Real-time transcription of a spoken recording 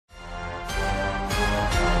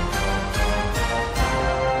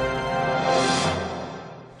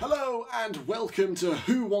and welcome to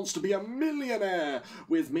Who Wants to Be a Millionaire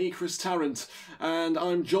with me, Chris Tarrant, and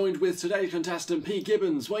I'm joined with today's contestant, Pete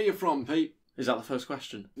Gibbons. Where are you from, Pete? Is that the first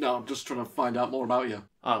question? No, I'm just trying to find out more about you.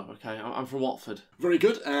 Oh, okay. I'm from Watford. Very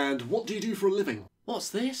good, and what do you do for a living? What's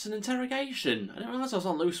this? An interrogation? I didn't realise I was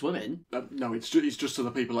on loose women. No, it's just so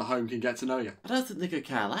the people at home can get to know you. I don't think they could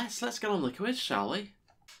care less. Let's get on the quiz, shall we?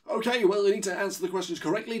 Okay, well, you need to answer the questions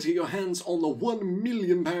correctly to get your hands on the £1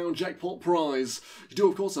 million jackpot prize. You do,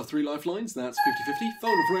 of course, have 3 lifelines. That's 50-50,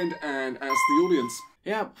 phone a friend, and ask the audience.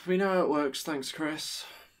 Yep, we know how it works. Thanks, Chris.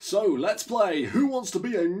 So, let's play Who Wants to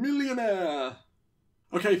Be a Millionaire?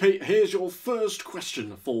 Okay, Pete, here's your first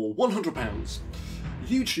question for £100.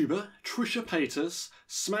 YouTuber Trisha Paytas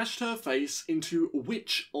smashed her face into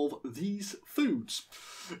which of these foods?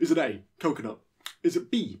 Is it A, coconut? Is it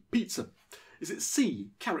B, pizza? Is it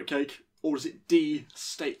C, carrot cake? Or is it D,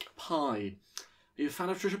 steak pie? Are you a fan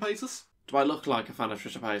of Trisha Paytas? Do I look like a fan of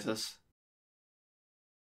Trisha Paytas?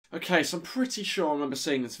 Okay, so I'm pretty sure I remember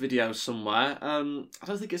seeing this video somewhere. I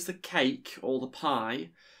don't think it's the cake or the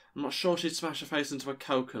pie. I'm not sure she'd smash her face into a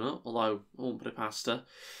coconut, although I won't put it past her.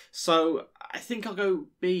 So I think I'll go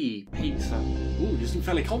B, pizza. Ooh, you seem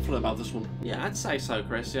fairly confident about this one. Yeah, I'd say so,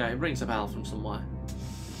 Chris. Yeah, it rings a bell from somewhere.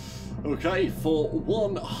 Okay, for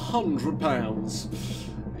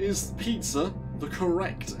 £100, is pizza the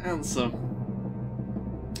correct answer?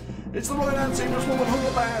 It's the right answer, you just won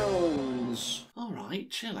 £100. Alright,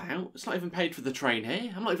 chill out. It's not even paid for the train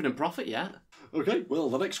here. I'm not even in profit yet. Okay, well,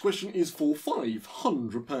 the next question is for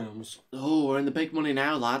 £500. Oh, we're in the big money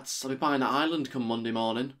now, lads. I'll be buying that island come Monday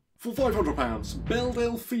morning. For £500, Belle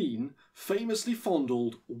Delphine famously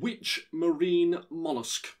fondled which marine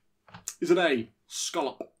mollusk? Is it A,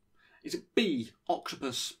 scallop? Is it B,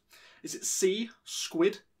 octopus? Is it C,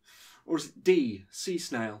 squid? Or is it D, sea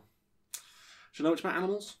snail? Do you know much about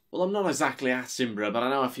animals? Well, I'm not exactly Attenborough, but I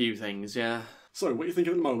know a few things, yeah. So, what are you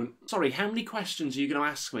thinking at the moment? Sorry, how many questions are you going to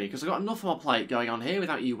ask me? Because I've got enough on my plate going on here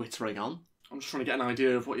without you whittering on. I'm just trying to get an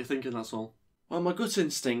idea of what you're thinking, that's all. Well, my gut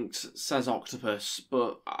instinct says octopus,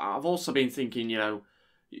 but I've also been thinking, you know,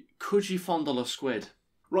 could you fondle a squid?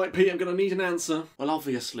 Right, Pete, I'm going to need an answer. Well,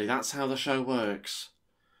 obviously, that's how the show works.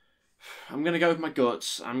 I'm going to go with my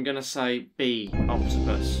guts. I'm going to say B,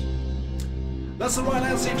 octopus. That's the right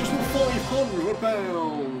answer, you just won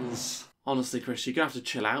 £500. Honestly, Chris, you're going to have to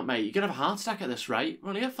chill out, mate. You're going to have a heart attack at this rate. We're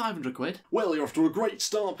only at 500 quid. Well, you're off to a great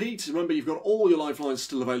start, Pete. Remember, you've got all your lifelines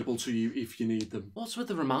still available to you if you need them. What's with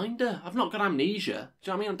the reminder? I've not got amnesia.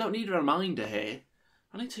 Do you know what I mean? I don't need a reminder here.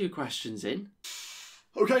 Only 2 questions in.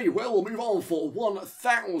 Okay, well, we'll move on for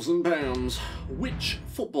 £1,000. Which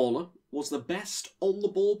footballer was the best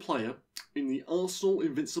on-the-ball player in the Arsenal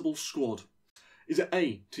Invincible squad? Is it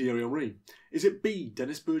A, Thierry Henry? Is it B,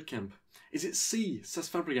 Dennis Bergkamp? Is it C, Cesc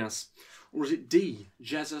Fabregas? Or is it D,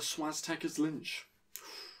 Jezza Swaztekers Lynch?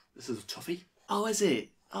 This is a toughie. Oh, is it?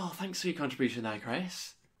 Oh, thanks for your contribution there,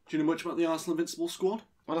 Chris. Do you know much about the Arsenal Invincible squad?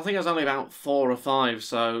 Well, I think I was only about 4 or 5,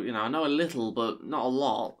 so, you know, I know a little, but not a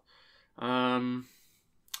lot.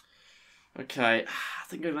 Okay, I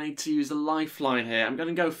think I need to use the lifeline here. I'm going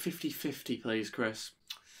to go 50-50, please, Chris.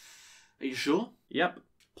 Are you sure? Yep.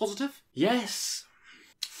 Positive? Yes.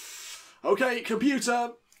 Okay,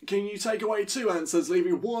 computer, can you take away 2 answers,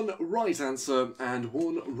 leaving 1 right answer and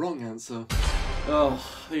 1 wrong answer? Oh,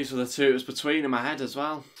 these were the 2 it was between in my head as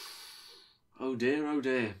well. Oh dear, oh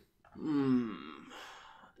dear.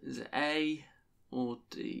 Is it A or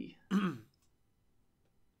D?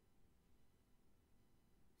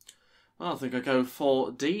 Well, I think I'll go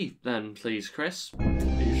for D then, please, Chris.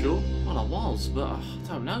 Are you sure? Well, I was, but I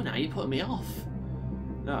don't know now. You're putting me off.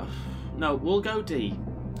 No, we'll go D.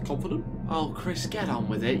 Confident? Oh, Chris, get on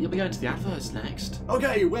with it. You'll be going to the adverts next.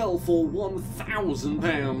 Okay, well, for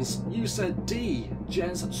 £1,000, you said D,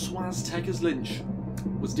 Jez Swaztekers Lynch.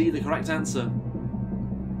 Was D the correct answer?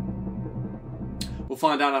 We'll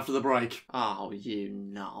find out after the break. Oh, you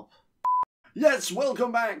knob. Yes,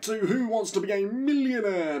 welcome back to Who Wants to Be a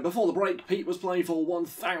Millionaire? Before the break, Pete was playing for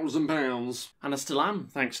 £1,000. And I still am,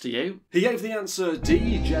 thanks to you. He gave the answer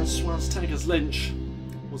D, Jez Swaztekers Lynch.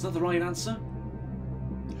 Was that the right answer?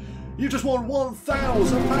 You just won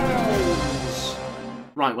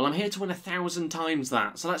 £1,000! Right, well, I'm here to win 1,000 times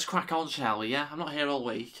that, so let's crack on, shall we, yeah? I'm not here all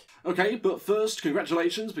week. Okay, but first,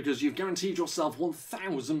 congratulations, because you've guaranteed yourself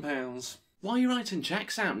 £1,000. Why are you writing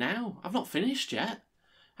cheques out now? I've not finished yet.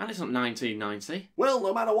 And it's not 1990. Well,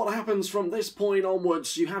 no matter what happens from this point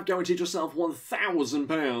onwards, you have guaranteed yourself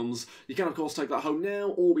 £1,000. You can, of course, take that home now,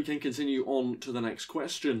 or we can continue on to the next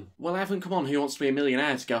question. Well, I haven't come on Who Wants to Be a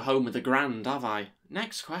Millionaire to go home with a grand, have I?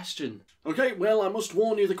 Next question. Okay, well, I must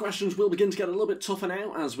warn you, the questions will begin to get a little bit tougher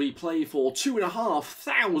now as we play for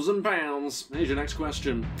 £2,500. Here's your next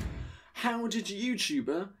question. How did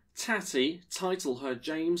YouTuber Tatty title her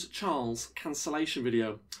James Charles cancellation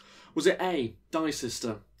video? Was it A, Die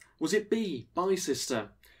Sister? Was it B, Bye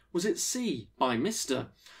Sister? Was it C, Bye Mister?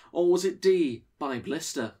 Or was it D, Bye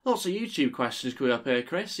Blister? Lots of YouTube questions coming up here,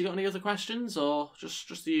 Chris. You got any other questions, or just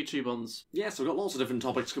the YouTube ones? Yes, we've got lots of different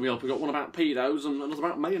topics coming up. We've got one about pedos and another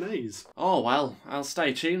about mayonnaise. Oh, well, I'll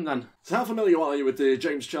stay tuned then. So how familiar are you with the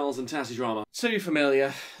James Charles and Tatty drama? Too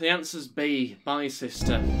familiar. The answer's B, Bye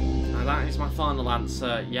Sister. And that is my final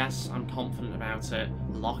answer. Yes, I'm confident about it.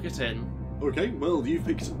 Lock it in. Okay, well, you've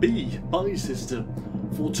picked B, Bye Sister,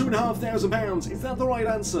 for £2,500. Is that the right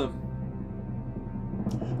answer?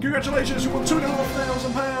 Congratulations, you won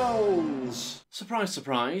 £2,500! Surprise,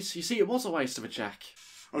 surprise. You see, it was a waste of a check.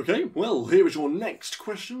 Okay, well, here is your next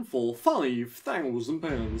question for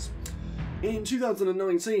 £5,000. In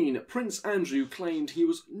 2019, Prince Andrew claimed he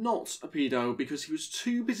was not a pedo because he was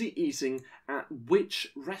too busy eating at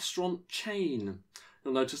which restaurant chain?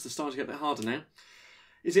 You'll notice they're starting to get a bit harder now.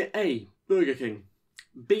 Is it A, Burger King,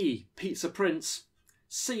 B, Pizza Prince,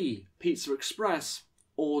 C, Pizza Express,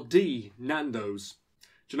 or D, Nando's?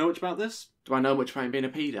 Do you know much about this? Do I know much about being a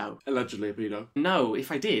pedo? Allegedly a pedo. No,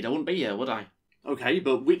 if I did, I wouldn't be here, would I? Okay,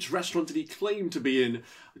 but which restaurant did he claim to be in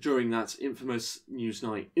during that infamous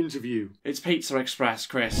Newsnight interview? It's Pizza Express,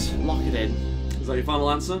 Chris. Lock it in. Is that your final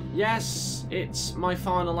answer? Yes, it's my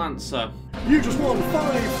final answer. You just won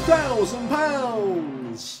 £5,000!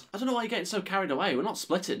 I don't know why you're getting so carried away. We're not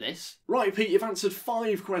splitting this. Right, Pete, you've answered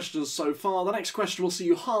 5 questions so far. The next question will see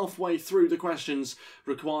you halfway through the questions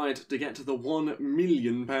required to get to the £1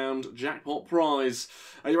 million jackpot prize.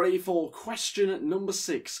 Are you ready for question number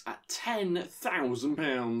 6 at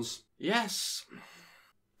 £10,000? Yes.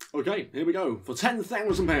 Okay, here we go. For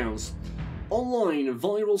 £10,000. Online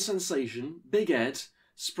viral sensation Big Ed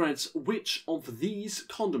spreads which of these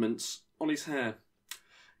condiments on his hair?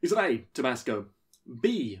 Is it A, Tabasco,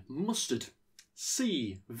 B, mustard,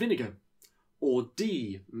 C, vinegar, or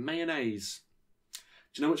D, mayonnaise?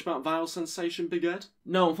 Do you know much about viral sensation Big Ed?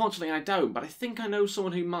 No, unfortunately I don't, but I think I know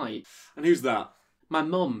someone who might. And who's that? My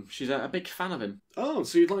mum. She's a big fan of him. Oh,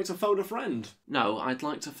 so you'd like to phone a friend? No, I'd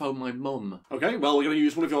like to phone my mum. Okay, well, we're going to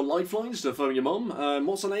use one of your lifelines to phone your mum.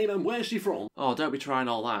 What's her name and where's she from? Oh, don't be trying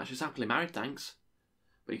all that. She's happily married, thanks.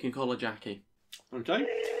 But you can call her Jackie. Okay.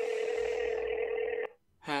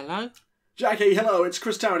 Hello? Jackie, hello, it's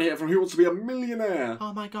Chris Tarrant here from Who Wants to Be a Millionaire?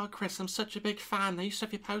 Oh my god, Chris, I'm such a big fan. I used to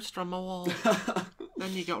have your poster on my wall.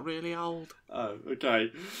 Then you got really old. Oh,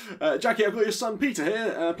 okay. Jackie, I've got your son Peter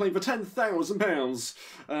here, playing for £10,000,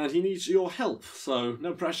 and he needs your help, so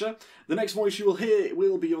no pressure. The next voice you will hear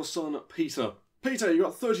will be your son Peter. Peter, you've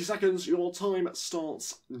got 30 seconds, your time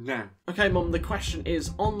starts now. Okay, Mum, the question is,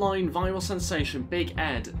 online viral sensation Big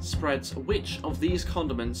Ed spreads which of these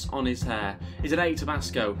condiments on his hair? Is it A,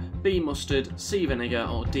 Tabasco, B, mustard, C, vinegar,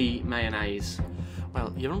 or D, mayonnaise?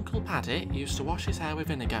 Well, your Uncle Paddy used to wash his hair with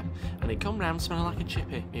vinegar, and he'd come round smelling like a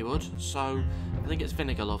chippy, he would, so I think it's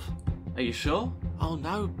vinegar, love. Are you sure? Oh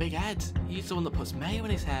no, Big Ed. He's the one that puts mayo in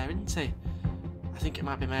his hair, isn't he? I think it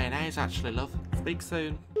might be mayonnaise, actually, love. Speak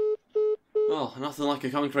soon. Oh, nothing like a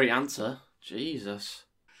concrete answer. Jesus.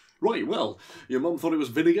 Right, well, your mum thought it was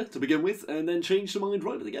vinegar to begin with, and then changed her mind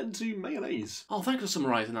right at the end to mayonnaise. Oh, thanks for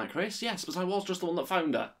summarising that, Chris. Yes, but I was just the one that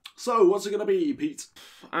found her. So, what's it going to be, Pete?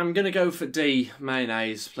 I'm going to go for D,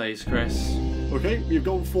 mayonnaise, please, Chris. Okay, you've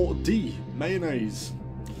gone for D, mayonnaise.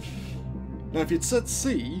 Now, if you'd said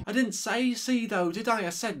C... I didn't say C, though, did I? I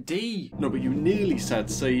said D. No, but you nearly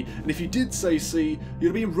said C, and if you did say C, you'd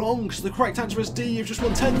have been wrong, so the correct answer is D. You've just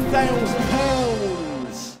won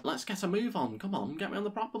 £10,000! Let's get a move on. Come on, get me on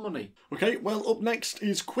the proper money. Okay, well, up next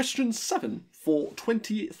is question 7 for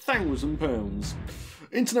 £20,000.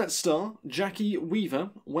 Internet star Jackie Weaver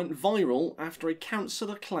went viral after a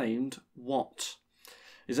counsellor claimed what?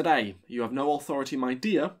 Is it A, you have no authority, my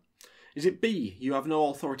dear? Is it B, you have no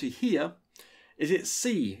authority here? Is it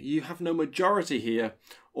C, you have no majority here?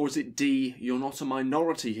 Or is it D, you're not a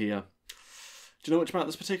minority here? Do you know much about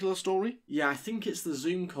this particular story? Yeah, I think it's the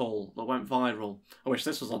Zoom call that went viral. I wish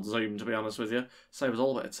this was on Zoom, to be honest with you. Save us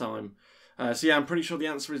all a bit of time. So yeah, I'm pretty sure the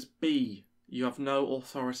answer is B. You have no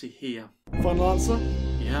authority here. Final answer?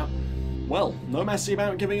 Yeah. Well, no messy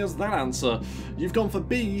about giving us that answer. You've gone for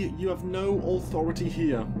B, you have no authority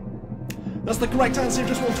here. That's the correct answer, you've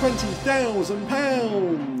just won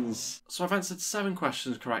 £20,000! So I've answered 7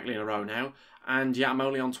 questions correctly in a row now, and yeah, I'm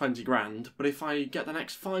only on 20 grand, but if I get the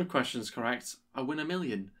next 5 questions correct, I win $1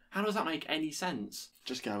 million. How does that make any sense?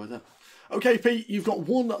 Just go with it. Okay, Pete, you've got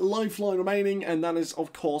one lifeline remaining, and that is,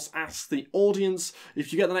 of course, ask the audience.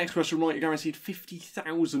 If you get the next question right, you're guaranteed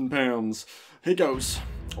 £50,000. Here goes.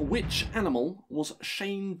 Which animal was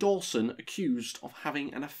Shane Dawson accused of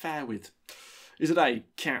having an affair with? Is it A,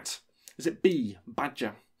 cat? Is it B,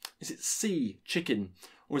 badger? Is it C, chicken?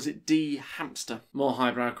 Or is it D, hamster? More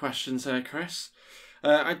highbrow questions here, Chris.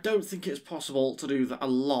 I don't think it's possible to do that a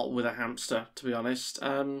lot with a hamster, to be honest.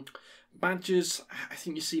 Badgers, I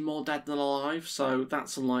think you see more dead than alive, so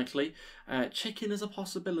that's unlikely. Chicken is a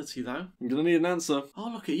possibility, though. I'm going to need an answer.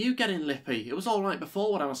 Oh, look at you getting lippy. It was all right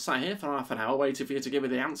before when I was sat here for half an hour waiting for you to give me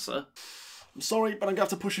the answer. I'm sorry, but I'm going to have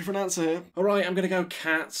to push you for an answer here. All right, I'm going to go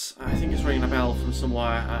cat. I think it's ringing a bell from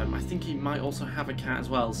somewhere. I think he might also have a cat as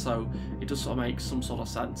well, so it does sort of make some sort of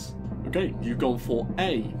sense. Okay, you've gone for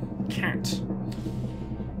A, cat.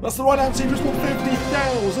 That's the right answer. You just won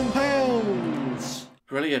 £50,000.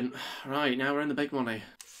 Brilliant. Right, now we're in the big money.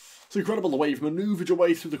 It's incredible the way you've manoeuvred your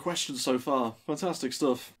way through the questions so far. Fantastic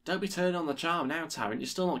stuff. Don't be turning on the charm now, Tarrant. You're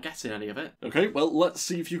still not getting any of it. Okay, well, let's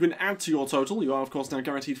see if you can add to your total. You are, of course, now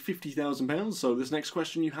guaranteed £50,000, so this next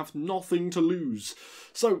question you have nothing to lose.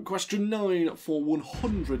 So, question 9 for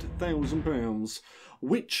 £100,000.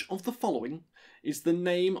 Which of the following is the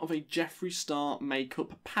name of a Jeffree Star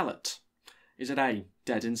makeup palette? Is it A,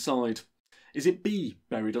 Dead Inside? Is it B,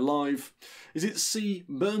 Buried Alive? Is it C,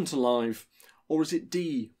 Burnt Alive? Or is it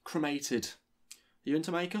D, Cremated? Are you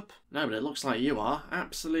into makeup? No, but it looks like you are.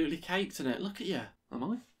 Absolutely caked in it. Look at you. Am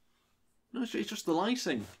I? No, it's just the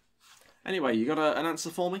lighting. Anyway, you got an answer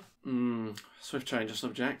for me? Swift change of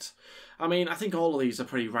subject. I mean, I think all of these are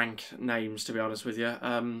pretty rank names, to be honest with you.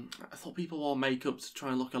 I thought people wore makeup to try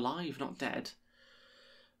and look alive, not dead.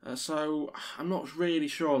 So, I'm not really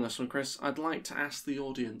sure on this one, Chris. I'd like to ask the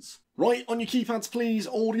audience. Right, on your keypads please,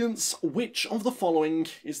 audience. Which of the following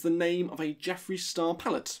is the name of a Jeffree Star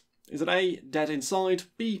palette? Is it A, Dead Inside,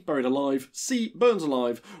 B, Buried Alive, C, Burns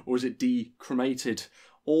Alive, or is it D, Cremated?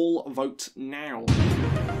 All vote now.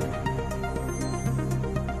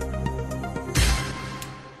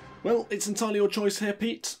 Well, it's entirely your choice here,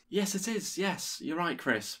 Pete. Yes, it is. Yes, you're right,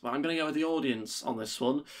 Chris. But I'm going to go with the audience on this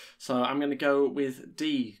one. So I'm going to go with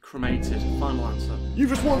D, Cremated. Final answer.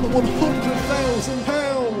 You've just won the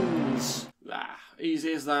 £100,000!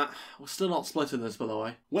 Easy as that. We're still not splitting this, by the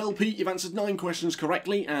way. Well, Pete, you've answered 9 questions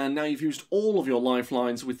correctly, and now you've used all of your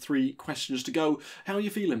lifelines with 3 questions to go. How are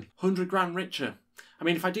you feeling? 100 grand richer. I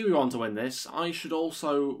mean, if I do want to win this, I should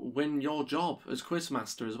also win your job as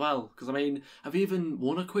quizmaster as well. Because, I mean, have you even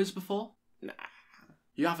won a quiz before? Nah.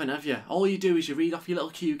 You haven't, have you? All you do is you read off your little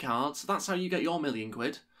cue cards. That's how you get your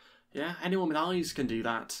 £1,000,000. Yeah, anyone with eyes can do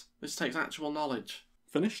that. This takes actual knowledge.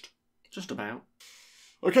 Finished? Just about.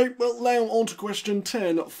 Okay, well, now on to question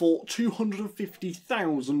 10 for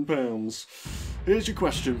 £250,000. Here's your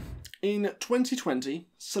question. In 2020,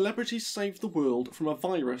 celebrities saved the world from a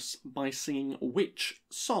virus by singing which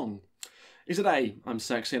song? Is it A, I'm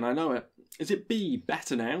Sexy and I Know It? Is it B,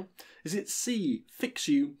 Better Now? Is it C, Fix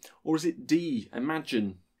You? Or is it D,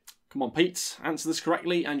 Imagine? Come on, Pete, answer this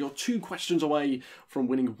correctly and you're 2 questions away from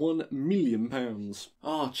winning £1 million.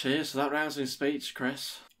 Oh, cheers for that rousing speech,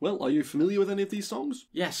 Chris. Well, are you familiar with any of these songs?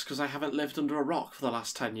 Yes, because I haven't lived under a rock for the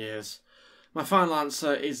last 10 years. My final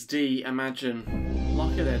answer is D, Imagine.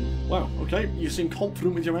 Lock it in. Wow, okay, you seem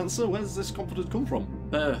confident with your answer. Where does this confidence come from?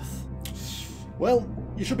 Birth. Well,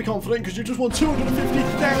 you should be confident because you just won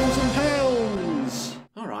 £250,000!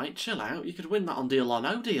 Alright, chill out. You could win that on Deal or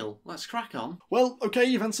No Deal. Let's crack on. Well, okay,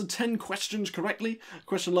 you've answered 10 questions correctly.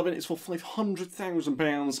 Question 11 is for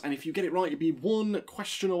 £500,000, and if you get it right, you'd be 1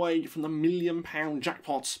 question away from the £1 million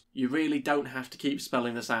jackpot. You really don't have to keep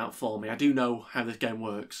spelling this out for me. I do know how this game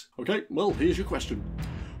works. Okay, well, here's your question.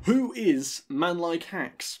 Who is Man Like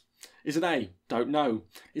Hacks? Is it A, don't know?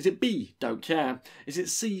 Is it B, don't care? Is it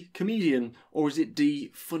C, comedian? Or is it D,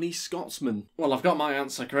 funny Scotsman? Well, I've got my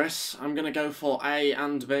answer, Chris. I'm going to go for A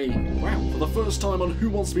and B. Wow, for the first time on Who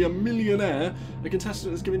Wants to Be a Millionaire, a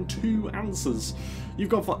contestant has given 2 answers. You've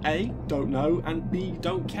gone for A, don't know, and B,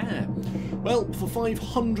 don't care. Well, for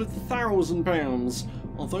 £500,000,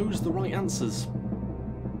 are those the right answers?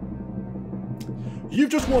 You've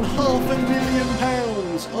just won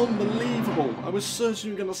 £500,000! Unbelievable! I was certain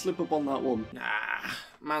you were going to slip up on that one. Nah,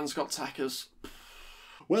 man's got tackers.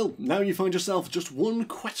 Well, now you find yourself just 1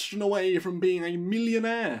 question away from being a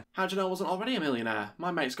millionaire. How do you know I wasn't already a millionaire?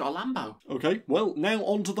 My mate's got a Lambo. Okay, well, now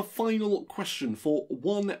on to the final question for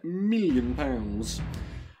 £1 million.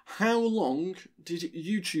 How long did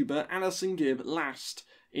YouTuber Addison Gibb last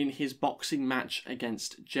in his boxing match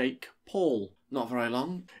against Jake Paul? Not very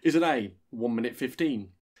long. Is it A, 1 minute 15?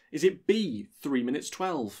 Is it B, 3 minutes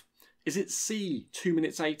 12? Is it C, 2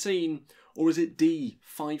 minutes 18? Or is it D,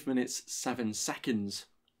 5 minutes 7 seconds?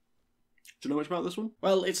 Do you know much about this one?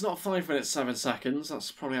 Well, it's not 5 minutes 7 seconds.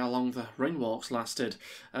 That's probably how long the ring walks lasted.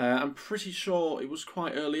 I'm pretty sure it was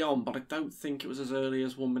quite early on, but I don't think it was as early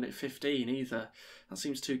as 1 minute 15 either. That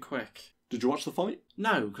seems too quick. Did you watch the fight?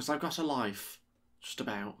 No, because I've got a life. Just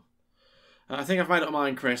about. I think I've made up my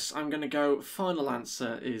mind, Chris. I'm going to go, final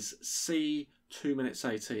answer is C, 2 minutes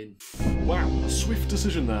 18. Wow, a swift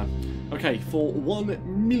decision there. Okay, for £1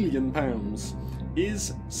 million,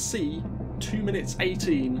 is C, 2 minutes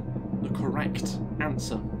 18, the correct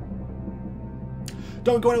answer?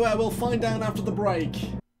 Don't go anywhere, we'll find out after the break.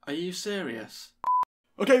 Are you serious?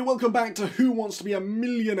 Okay, welcome back to Who Wants to Be a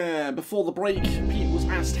Millionaire? Before the break, Pete was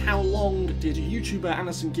asked how long did YouTuber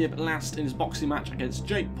Anderson Gibb last in his boxing match against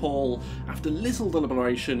Jake Paul. After little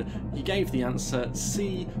deliberation, he gave the answer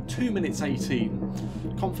C, 2 minutes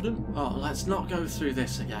 18. Confident? Oh, let's not go through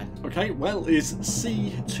this again. Okay, well, is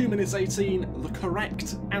C, 2 minutes 18 the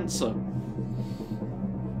correct answer?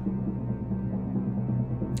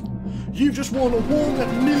 You've just won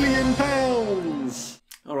 £1 million!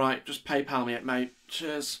 Alright, just PayPal me it, mate.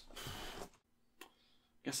 Cheers.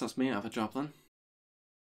 Guess that's me out of a job then.